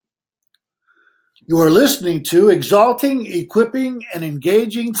You are listening to Exalting, Equipping, and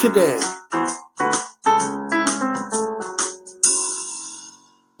Engaging Today.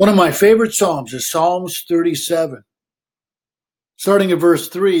 One of my favorite Psalms is Psalms 37. Starting at verse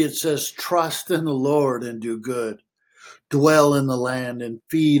 3, it says, "Trust in the Lord and do good. Dwell in the land and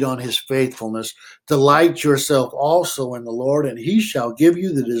feed on his faithfulness. Delight yourself also in the Lord, and he shall give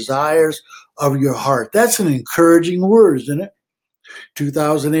you the desires of your heart." That's an encouraging word, isn't it?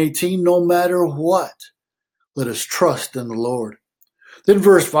 2018, no matter what, let us trust in the Lord. Then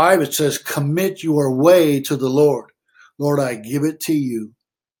verse 5, it says, "Commit your way to the Lord. Lord, I give it to you.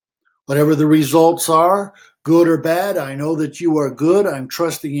 Whatever the results are, good or bad, I know that you are good. I'm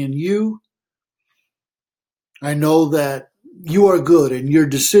trusting in you. I know that you are good and your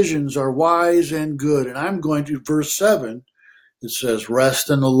decisions are wise and good." And I'm going to verse 7. It says, "Rest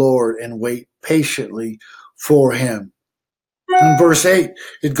in the Lord and wait patiently for him." In verse 8,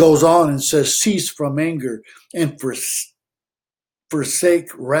 it goes on and says, "Cease from anger and forsake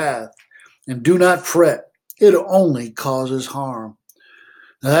wrath, and do not fret. It only causes harm."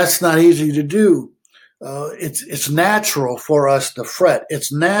 Now, that's not easy to do. It's natural for us to fret.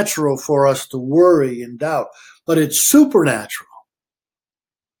 It's natural for us to worry and doubt, but it's supernatural.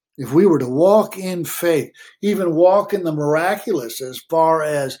 If we were to walk in faith, even walk in the miraculous, as far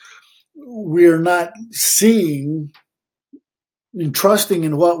as we're not seeing and trusting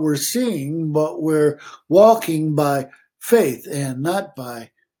in what we're seeing, but we're walking by faith and not by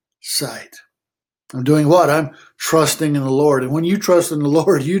sight. I'm doing what? I'm trusting in the Lord. And when you trust in the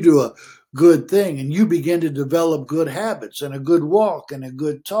Lord, you do a good thing and you begin to develop good habits and a good walk and a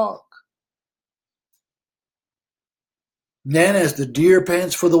good talk. Then as the deer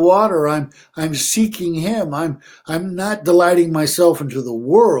pants for the water, I'm seeking him. I'm not delighting myself into the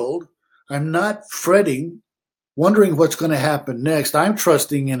world. I'm not fretting, wondering what's going to happen next. I'm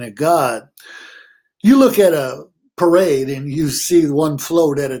trusting in a God. You look at a parade and you see one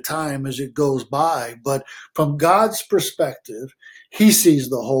float at a time as it goes by, but from God's perspective, he sees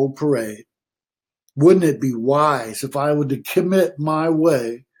the whole parade. Wouldn't it be wise if I were to commit my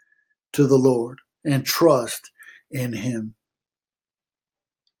way to the Lord and trust in him?